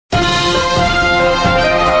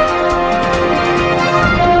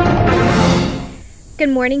Good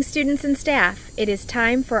morning, students and staff. It is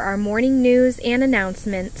time for our morning news and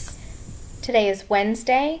announcements. Today is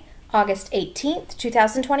Wednesday, August 18th,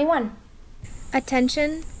 2021.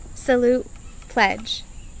 Attention, salute, pledge.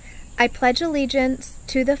 I pledge allegiance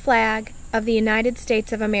to the flag of the United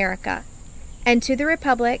States of America and to the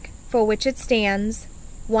republic for which it stands,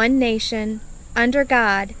 one nation, under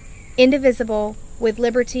God, indivisible, with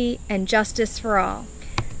liberty and justice for all.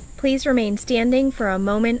 Please remain standing for a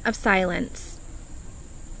moment of silence.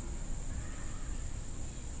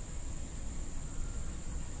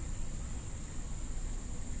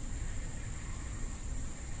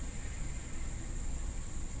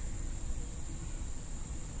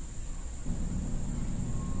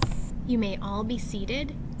 You may all be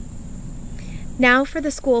seated. Now for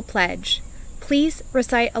the school pledge. Please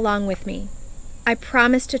recite along with me. I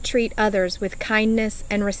promise to treat others with kindness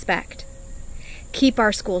and respect. Keep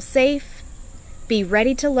our school safe, be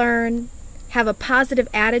ready to learn, have a positive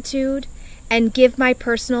attitude, and give my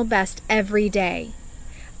personal best every day.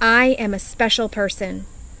 I am a special person.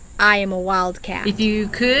 I am a wildcat. If you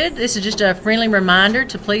could, this is just a friendly reminder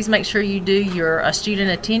to please make sure you do your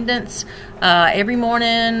student attendance every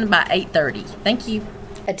morning by 8:30. Thank you.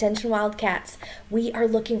 Attention Wildcats, we are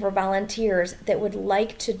looking for volunteers that would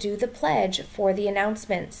like to do the pledge for the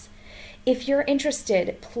announcements. If you're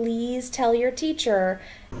interested, please tell your teacher.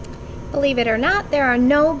 Believe it or not, there are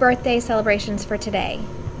no birthday celebrations for today.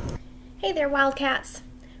 Hey there, Wildcats.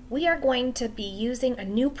 We are going to be using a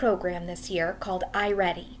new program this year called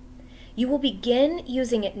iReady. You will begin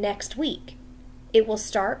using it next week. It will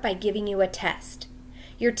start by giving you a test.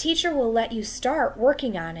 Your teacher will let you start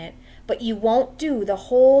working on it, but you won't do the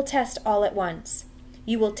whole test all at once.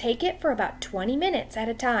 You will take it for about 20 minutes at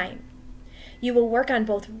a time. You will work on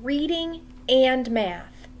both reading and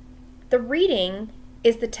math. The reading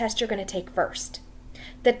is the test you're going to take first.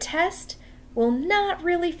 The test will not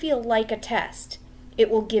really feel like a test. It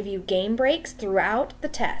will give you game breaks throughout the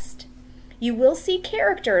test. You will see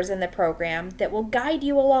characters in the program that will guide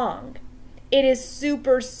you along. It is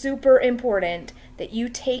super important that you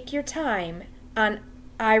take your time on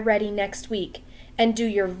iReady next week and do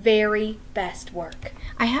your very best work.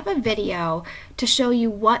 I have a video to show you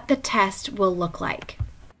what the test will look like.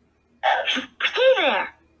 Hey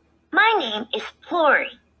there! My name is Flory.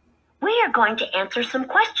 We are going to answer some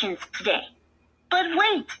questions today. But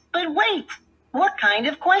wait! What kind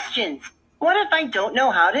of questions? What if I don't know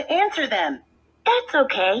how to answer them? That's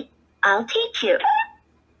okay. I'll teach you.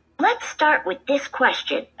 Let's start with this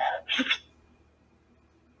question.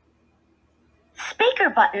 Speaker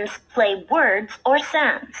buttons play words or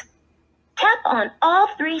sounds. Tap on all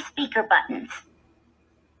 3 speaker buttons.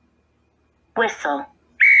 Whistle.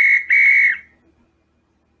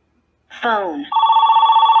 Phone.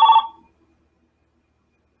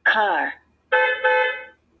 Car.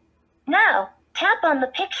 Now, tap on the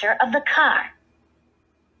picture of the car.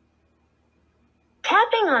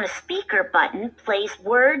 Tapping on a speaker button plays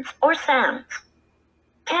words or sounds.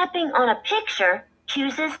 Tapping on a picture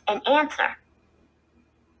chooses an answer.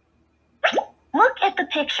 Look at the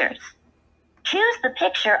pictures. Choose the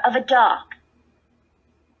picture of a dog.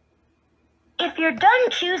 If you're done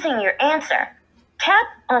choosing your answer, tap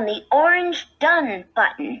on the orange Done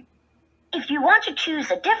button. If you want to choose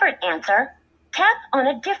a different answer, tap on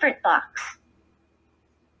a different box.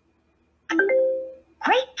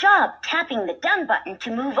 Great job tapping the Done button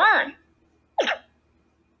to move on.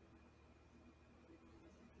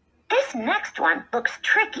 This next one looks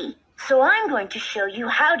tricky, so I'm going to show you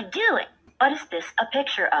how to do it. What is this a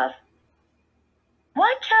picture of?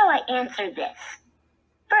 Watch how I answer this.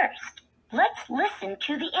 First, let's listen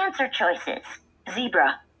to the answer choices.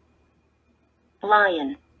 Zebra.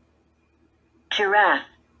 Lion. Giraffe.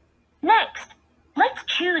 Next, let's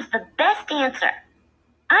choose the best answer.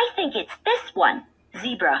 I think it's this one,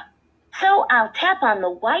 zebra. So I'll tap on the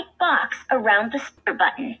white box around the speaker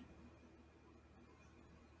button.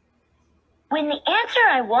 When the answer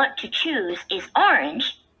I want to choose is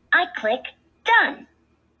orange, I click Done.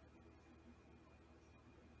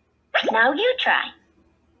 Now you try.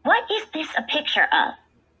 What is this a picture of?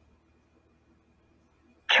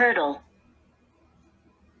 Turtle.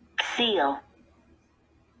 Seal.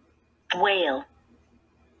 Whale.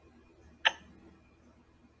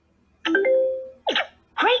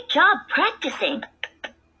 Great job practicing.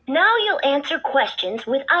 Now you'll answer questions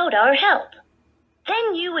without our help.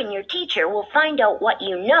 Then you and your teacher will find out what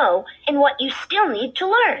you know and what you still need to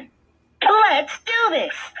learn. Let's do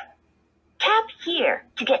this! Tap here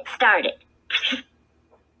to get started.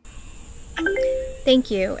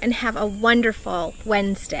 Thank you, and have a wonderful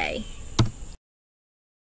Wednesday.